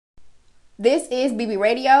This is BB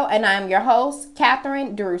Radio, and I'm your host,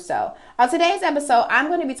 Catherine DeRusso. On today's episode, I'm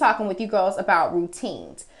going to be talking with you girls about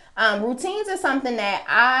routines. Routines is something that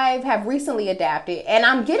I have recently adapted, and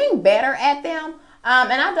I'm getting better at them.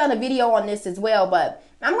 And I've done a video on this as well, but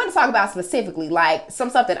I'm going to talk about specifically like some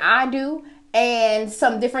stuff that I do and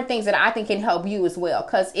some different things that I think can help you as well.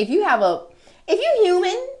 Because if you're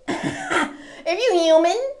human,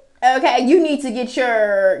 okay, you need to get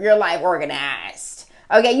your life organized.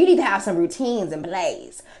 Okay, you need to have some routines in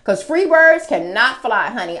place because free birds cannot fly,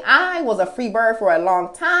 honey. I was a free bird for a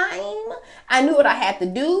long time. I knew what I had to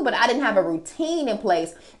do, but I didn't have a routine in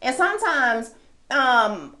place. And sometimes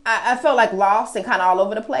I felt like lost and kind of all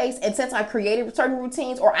over the place. And since I created certain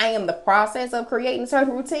routines, or I am the process of creating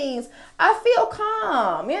certain routines, I feel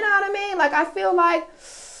calm. You know what I mean? Like I feel like,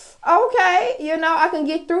 okay, I can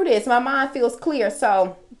get through this. My mind feels clear.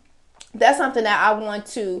 So that's something that I want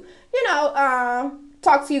to,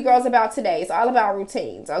 talk to you girls about today. It's all about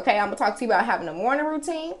routines. Okay, I'm gonna talk to you about having a morning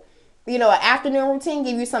routine, an afternoon routine,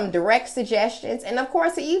 give you some direct suggestions, and of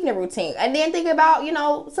course the evening routine. And then think about,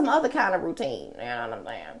 some other kind of routine. You know what I'm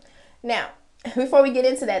saying? Now, before we get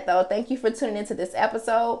into that though, thank you for tuning into this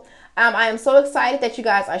episode. I am so excited that you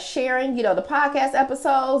guys are sharing, the podcast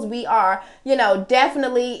episodes. We are,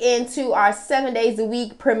 definitely into our 7 days a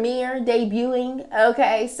week premiere debuting.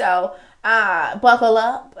 Okay, so buckle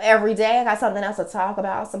up every day. I got something else to talk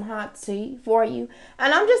about, some hot tea for you.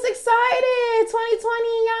 And I'm just excited. 2020,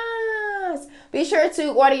 yes. Be sure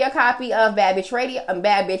to order your copy of Bad Bitch Radio,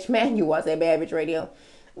 Bad Bitch Manual. I said Bad Bitch Radio.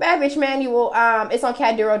 Bad Bitch Manual, it's on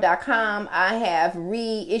catduro.com. I have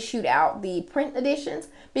reissued out the print editions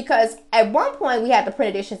because at one point we had the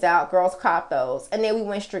print editions out, girls caught those, and then we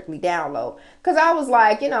went strictly download. Because I was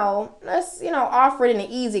like, let's, offer it in an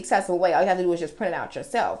easy, accessible way. All you have to do is just print it out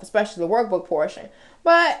yourself, especially the workbook portion.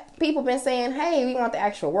 But people been saying, hey, we want the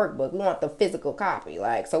actual workbook. We want the physical copy,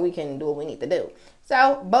 so we can do what we need to do.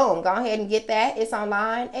 So, boom, go ahead and get that. It's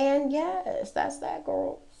online, and yes, that's that,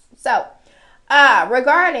 girl. So,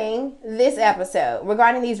 regarding this episode,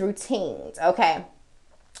 regarding these routines, okay?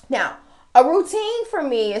 Now, a routine for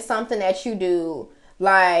me is something that you do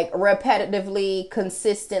like repetitively,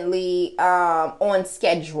 consistently, on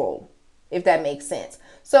schedule, if that makes sense.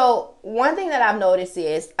 So one thing that I've noticed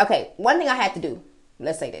is, one thing I had to do,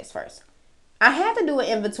 let's say this first. I had to do an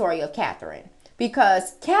inventory of Catherine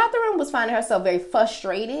because Catherine was finding herself very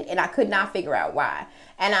frustrated and I could not figure out why.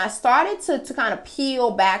 And I started to kind of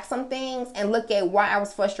peel back some things and look at why I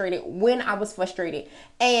was frustrated, when I was frustrated,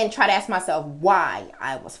 and try to ask myself why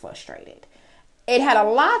I was frustrated. It had a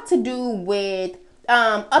lot to do with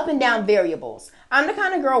up and down variables. I'm the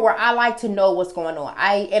kind of girl where I like to know what's going on.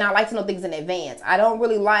 I like to know things in advance. I don't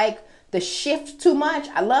really like the shift too much.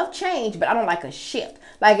 I love change, but I don't like a shift.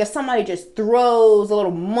 Like if somebody just throws a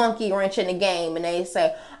little monkey wrench in the game and they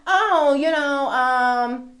say, oh,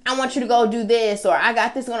 I want you to go do this, or I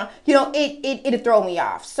got this going on, it'd throw me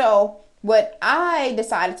off. So what I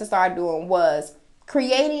decided to start doing was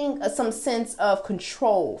creating some sense of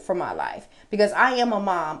control for my life because I am a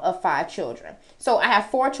mom of 5 children. So I have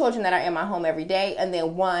 4 children that are in my home every day, and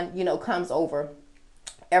then one, comes over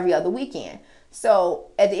every other weekend.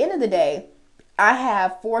 So at the end of the day, I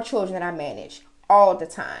have 4 children that I manage all the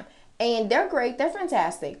time, and they're great. They're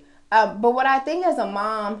fantastic. But what I think as a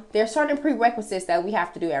mom, there's certain prerequisites that we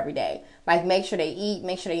have to do every day. Like make sure they eat,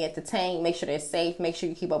 make sure they entertain, make sure they're safe, make sure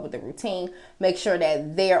you keep up with the routine, make sure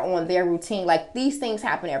that they're on their routine. Like these things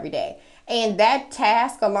happen every day. And that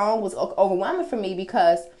task alone was overwhelming for me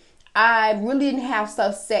because I really didn't have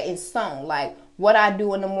stuff set in stone. Like what I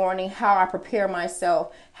do in the morning, how I prepare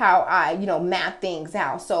myself, how I, map things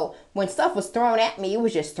out. So when stuff was thrown at me, it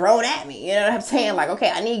was just thrown at me. You know what I'm saying? Like, okay,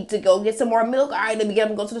 I need to go get some more milk. All right, let me get up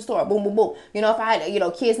and go to the store. Boom, boom, boom. If I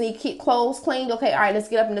had, kids need clothes cleaned. Okay, all right, let's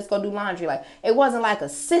get up and let's go do laundry. Like, it wasn't like a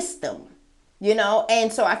system,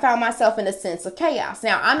 And so I found myself in a sense of chaos.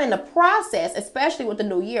 Now, I'm in the process, especially with the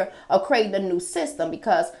new year, of creating a new system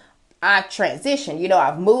because I transitioned.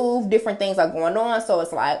 I've moved, different things are going on. So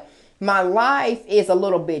it's like, my life is a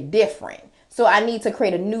little bit different. So I need to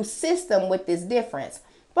create a new system with this difference.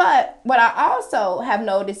 But what I also have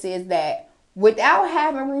noticed is that without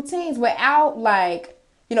having routines, without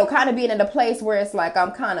kind of being in a place where it's like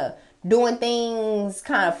I'm kind of doing things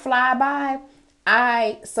kind of fly by,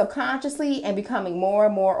 I subconsciously am becoming more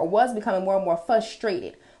and more, or was becoming more and more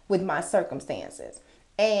frustrated with my circumstances.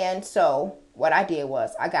 And so what I did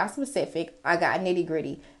was I got specific, I got nitty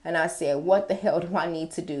gritty, and I said, what the hell do I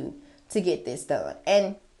need to do to get this done?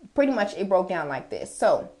 And pretty much it broke down like this.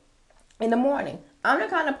 So in the morning, I'm the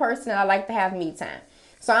kind of person that I like to have me time.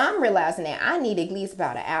 So I'm realizing that I need at least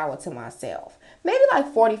about an hour to myself maybe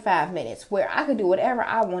like 45 minutes where I could do whatever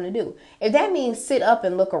I want to do. If that means sit up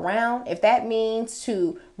and look around, if that means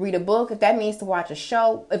to read a book, if that means to watch a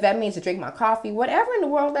show, if that means to drink my coffee, whatever in the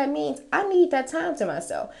world that means, I need that time to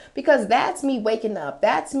myself, because that's me waking up.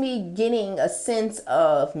 That's me getting a sense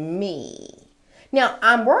of me. Now,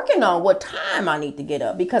 I'm working on what time I need to get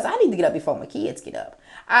up, because I need to get up before my kids get up.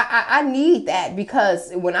 I need that,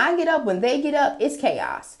 because when I get up, when they get up, it's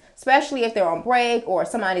chaos. Especially if they're on break or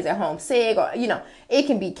somebody's at home sick, or, it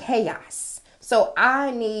can be chaos. So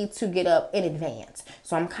I need to get up in advance.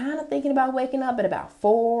 So I'm kind of thinking about waking up at about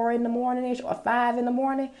 4 in the morning or 5 in the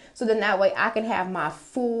morning. So then that way I can have my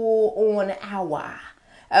full on hour.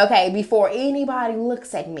 Okay. Before anybody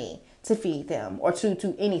looks at me to feed them or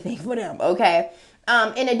to anything for them. Okay.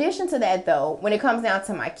 In addition to that, though, when it comes down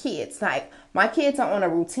to my kids, like my kids are on a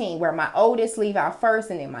routine where my oldest leave out first,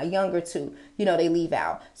 and then my younger two, they leave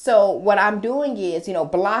out. So what I'm doing is,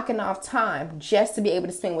 blocking off time just to be able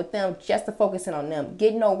to spend with them, just to focus in on them,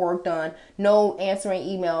 getting no work done, no answering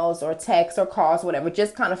emails or texts or calls, whatever,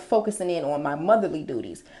 just kind of focusing in on my motherly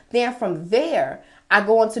duties. Then from there, I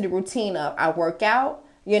go into the routine of I work out.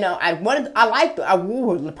 The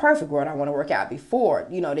perfect world. I want to work out before,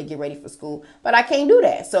 they get ready for school, but I can't do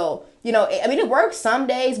that. So, it works some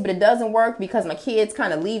days, but it doesn't work because my kids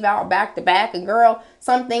kind of leave out back to back, and girl,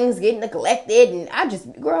 some things get neglected, and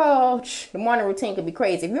the morning routine could be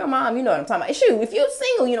crazy. If you're a mom, you know what I'm talking about. Shoot, if you're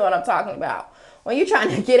single, you know what I'm talking about. When you're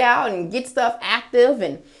trying to get out and get stuff active,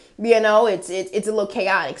 and it's a little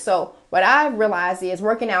chaotic. So what I realized is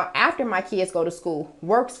working out after my kids go to school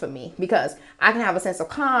works for me, because I can have a sense of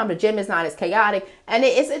calm. The gym is not as chaotic, and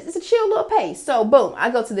it's a chill little pace. So boom, I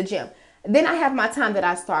go to the gym. Then I have my time that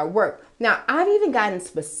I start work. Now I've even gotten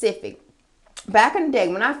specific. Back in the day,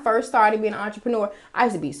 when I first started being an entrepreneur, I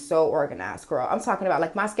used to be so organized, girl. I'm talking about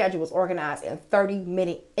like my schedule was organized in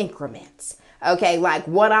 30-minute increments. Okay, like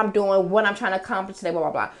what I'm doing, what I'm trying to accomplish today, blah,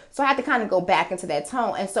 blah, blah. So I had to kind of go back into that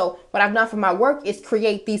tone. And so what I've done for my work is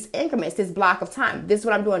create these increments, this block of time. This is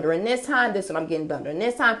what I'm doing during this time. This is what I'm getting done during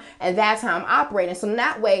this time. And that's how I'm operating. So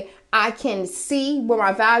that way I can see where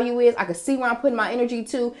my value is. I can see where I'm putting my energy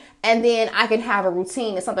to. And then I can have a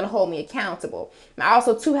routine and something to hold me accountable. I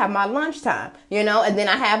also, too, have my lunchtime, and then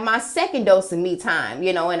I have my second dose of me time,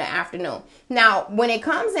 in the afternoon. Now, when it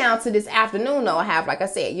comes down to this afternoon, though, I have, like I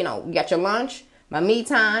said, you got your lunch, my me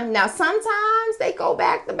time. Now, sometimes they go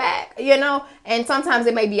back to back, and sometimes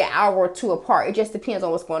it may be an hour or two apart. It just depends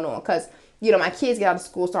on what's going on, because, my kids get out of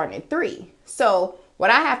school starting at 3. So what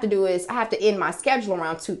I have to do is I have to end my schedule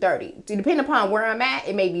around 2:30. Depending upon where I'm at,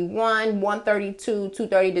 it may be 1:30,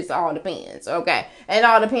 2:30. This all depends, okay? And it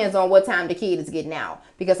all depends on what time the kid is getting out,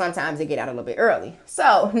 because sometimes they get out a little bit early.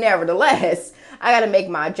 So nevertheless, I got to make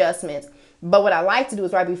my adjustments. But what I like to do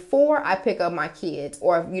is right before I pick up my kids,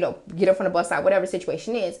 or, get up from the bus stop, whatever the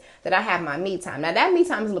situation is, that I have my me time. Now, that me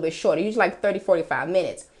time is a little bit shorter, usually like 30, 45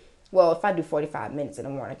 minutes. Well, if I do 45 minutes in the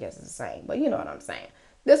morning, I guess it's the same. But you know what I'm saying.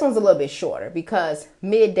 This one's a little bit shorter because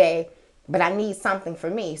midday, but I need something for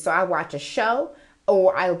me. So I watch a show,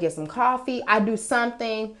 or I'll get some coffee. I do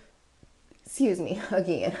something, excuse me,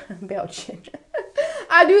 again, I'm belching.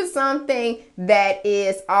 I do something that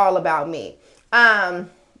is all about me.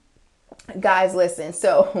 Guys, listen.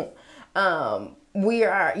 So we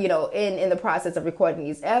are, in the process of recording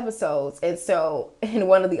these episodes. And so in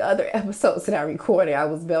one of the other episodes that I recorded, I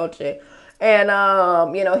was belching. And,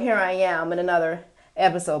 here I am in another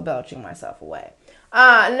episode belching myself away.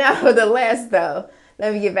 Nevertheless, though,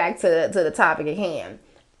 let me get back to the topic at hand.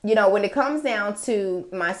 When it comes down to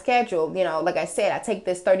my schedule, like I said, I take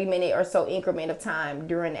this 30-minute or so increment of time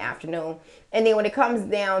during the afternoon. And then when it comes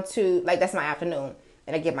down to, like, that's my afternoon,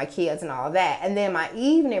 and I get my kids and all of that. And then my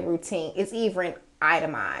evening routine is even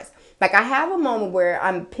itemized. Like, I have a moment where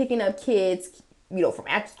I'm picking up kids, from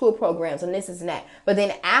after school programs and this and that. But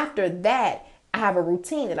then after that, I have a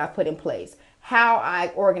routine that I put in place. How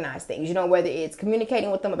I organize things, whether it's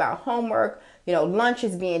communicating with them about homework, lunch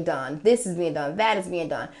is being done, this is being done, that is being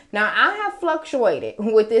done. Now, I have fluctuated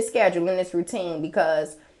with this schedule and this routine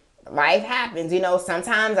because life happens.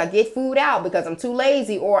 Sometimes I get food out because I'm too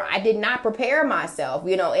lazy, or I did not prepare myself,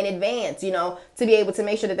 in advance, to be able to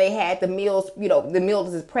make sure that they had the meals, the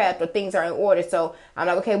meals is prepped or things are in order. So I'm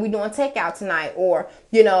like, okay, we're doing takeout tonight, or,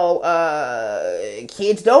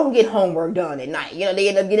 kids don't get homework done at night. They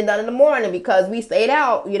end up getting done in the morning because we stayed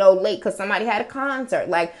out, late because somebody had a concert.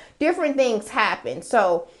 Like, different things happen.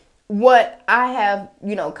 So what I have,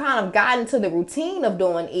 kind of gotten to the routine of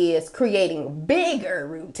doing is creating bigger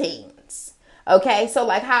routines. Okay, so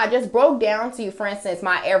like how I just broke down to you, for instance,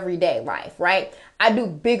 my everyday life, right? I do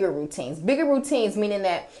bigger routines. Bigger routines meaning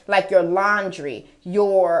that like your laundry,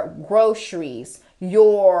 your groceries,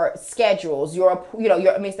 your schedules, not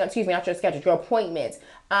your schedules, your appointments,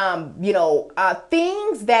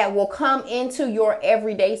 things that will come into your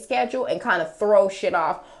everyday schedule and kind of throw shit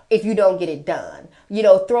off if you don't get it done.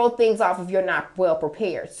 Throw things off if you're not well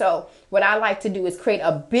prepared. So what I like to do is create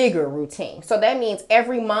a bigger routine. So that means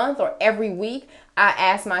every month or every week, I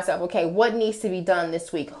ask myself, okay, what needs to be done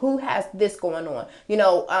this week? Who has this going on?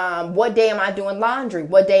 What day am I doing laundry?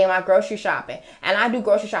 What day am I grocery shopping? And I do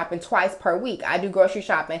grocery shopping twice per week. I do grocery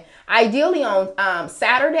shopping ideally on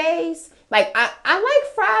Saturdays. Like I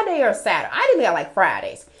like Friday or Saturday. Ideally, I like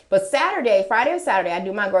Fridays. But Friday or Saturday, I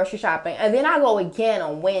do my grocery shopping. And then I go again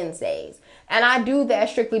on Wednesdays. And I do that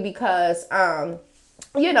strictly because, I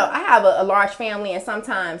have a large family. And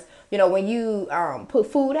sometimes, when you put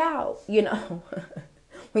food out,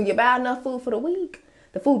 when you buy enough food for the week,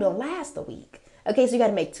 the food don't last a week. Okay, so you got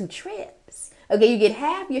to make 2 trips. Okay, you get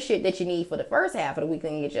half your shit that you need for the first half of the week,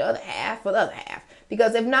 and you get your other half for the other half.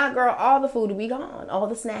 Because if not, girl, all the food will be gone. All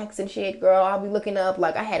the snacks and shit, girl, I'll be looking up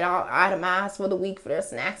like I had all itemized for the week for their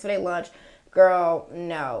snacks, for their lunch. Girl,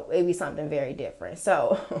 no, it'd be something very different.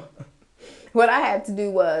 So what I had to do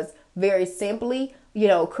was very simply,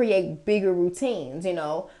 create bigger routines,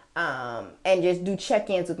 and just do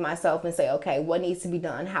check-ins with myself and say, okay, what needs to be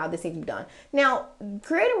done? How this needs to be done? Now,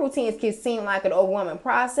 creating routines can seem like an overwhelming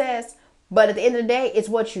process, but at the end of the day, it's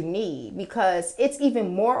what you need, because it's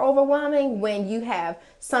even more overwhelming when you have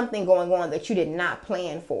something going on that you did not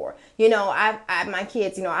plan for. My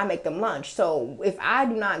kids, I make them lunch. So if I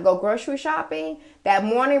do not go grocery shopping, that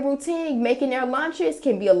morning routine, making their lunches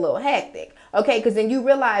can be a little hectic. Okay, because then you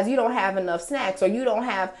realize you don't have enough snacks or you don't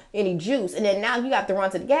have any juice. And then now you have to run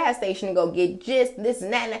to the gas station and go get just this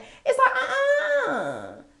and that. And that. It's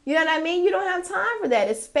like, You know what I mean? You don't have time for that,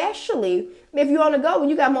 especially if you're on the go when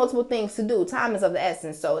you got multiple things to do. Time is of the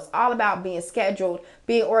essence. So it's all about being scheduled,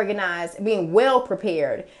 being organized, being well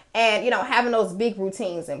prepared, and, having those big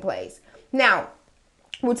routines in place. Now,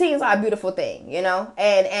 routines are a beautiful thing, and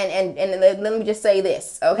let me just say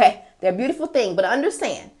this, okay? They're a beautiful thing, but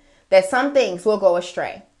understand that some things will go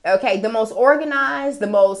astray, okay? The most organized, the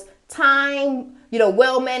most time,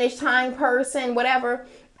 well-managed time person, whatever,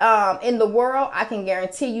 in the world, I can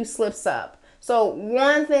guarantee you slips up. So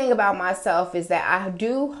one thing about myself is that I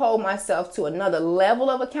do hold myself to another level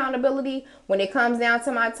of accountability when it comes down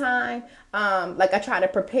to my time. Like I try to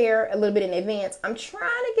prepare a little bit in advance. I'm trying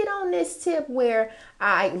to get on this tip where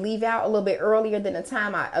I leave out a little bit earlier than the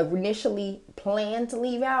time I initially planned to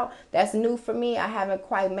leave out. That's new for me. I haven't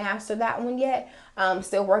quite mastered that one yet. I'm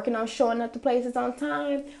still working on showing up to places on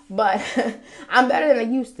time, but I'm better than I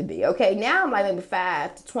used to be. Okay, now I'm like maybe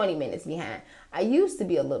 5 to 20 minutes behind. I used to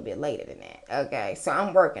be a little bit later than that. Okay, so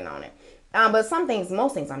I'm working on it. But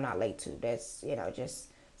most things I'm not late to. That's, just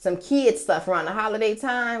some kid stuff around the holiday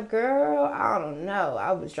time. Girl, I don't know.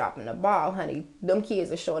 I was dropping the ball, honey. Them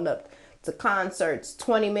kids are showing up to concerts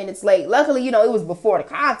 20 minutes late. Luckily, it was before the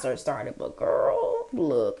concert started. But girl,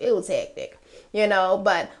 look, it was hectic.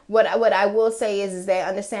 But what I will say is that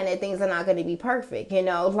understand that things are not going to be perfect.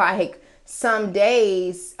 Like some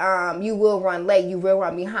days you will run late, you will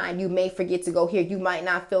run behind, you may forget to go here, you might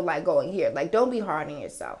not feel like going here. Like, don't be hard on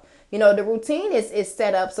yourself. The routine is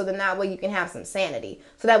set up so that way you can have some sanity,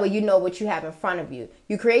 so that way you know what you have in front of you.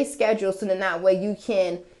 You create schedules so that way you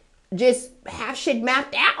can just have shit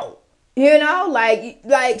mapped out,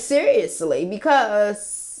 like seriously,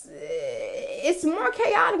 because it's more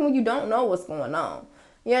chaotic when you don't know what's going on,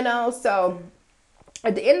 so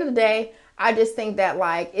at the end of the day, I just think that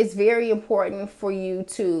like it's very important for you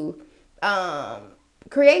to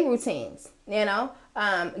create routines,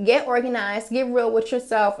 get organized, get real with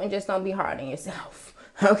yourself, and just don't be hard on yourself.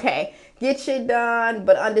 Okay, get shit done,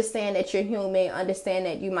 but understand that you're human, understand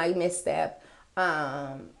that you might misstep,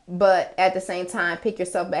 but at the same time, pick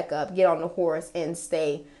yourself back up, get on the horse, and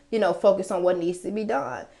stay, focus on what needs to be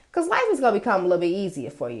done. Because life is going to become a little bit easier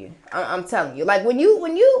for you. I'm telling you. Like when you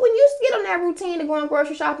get on that routine of going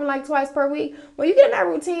grocery shopping like twice per week, when you get on that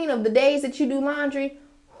routine of the days that you do laundry,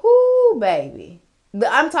 whoo, baby.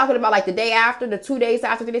 I'm talking about like the day after, the 2 days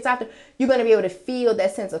after, 3 days after, you're going to be able to feel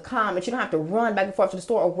that sense of calm. That you don't have to run back and forth to the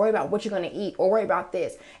store or worry about what you're going to eat or worry about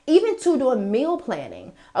this. Even to doing meal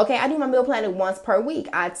planning. Okay, I do my meal planning once per week.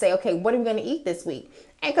 I'd say, okay, what are we going to eat this week?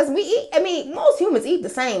 And because most humans eat the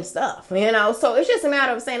same stuff, so it's just a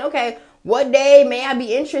matter of saying, okay, what day may I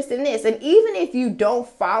be interested in this? And even if you don't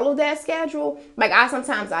follow that schedule, like I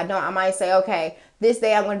don't, I might say, okay, This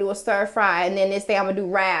day I'm going to do a stir fry, and then this day I'm going to do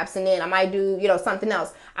wraps, and then I might do, something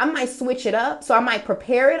else. I might switch it up. So I might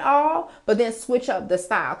prepare it all, but then switch up the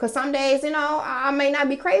style. Because some days, I may not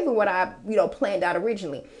be craving what I, planned out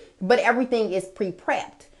originally. But everything is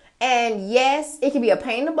pre-prepped. And yes, it can be a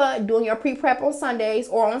pain in the butt doing your pre-prep on Sundays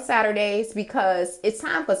or on Saturdays because it's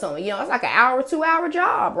time consuming. It's like an hour, 2-hour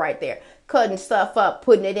job right there. Cutting stuff up,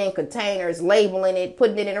 putting it in containers, labeling it,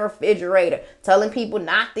 putting it in a refrigerator, telling people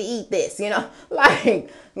not to eat this,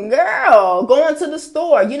 like, girl, going to the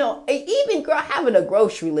store, even girl, having a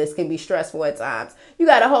grocery list can be stressful at times. You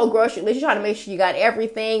got a whole grocery list. You're trying to make sure you got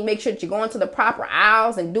everything, make sure that you're going to the proper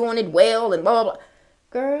aisles and doing it well and blah, blah, blah.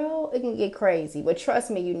 Girl, it can get crazy, but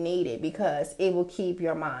trust me, you need it because it will keep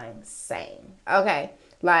your mind sane. Okay,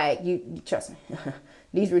 like you trust me,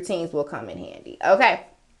 these routines will come in handy. Okay,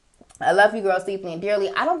 I love you girls deeply and dearly.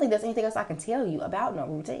 I don't think there's anything else I can tell you about no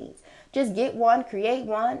routines. Just get one, create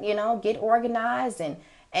one, get organized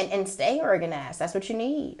and stay organized. That's what you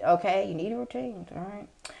need. Okay, you need a routine. All right.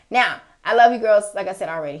 Now, I love you girls, like I said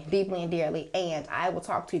already, deeply and dearly, and I will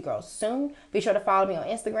talk to you girls soon. Be sure to follow me on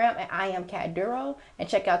Instagram at I am Kat Duro and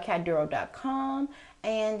check out katduro.com.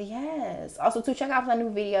 And yes, also to check out my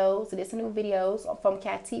new videos. There's some new videos from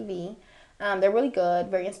Kat TV. They're really good,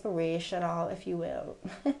 very inspirational, if you will.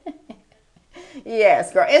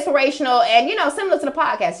 Yes, girl, inspirational and similar to the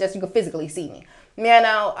podcast, just you can physically see me.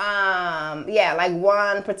 Yeah, like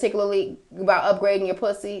one particularly about upgrading your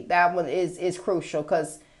pussy. That one is crucial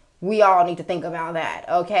because we all need to think about that.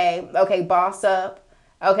 Okay, boss up.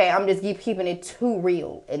 Okay, I'm just keeping it too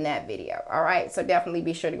real in that video. All right, so definitely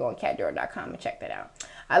be sure to go on katduro.com and check that out.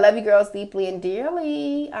 I love you girls deeply and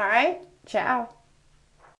dearly. All right, ciao.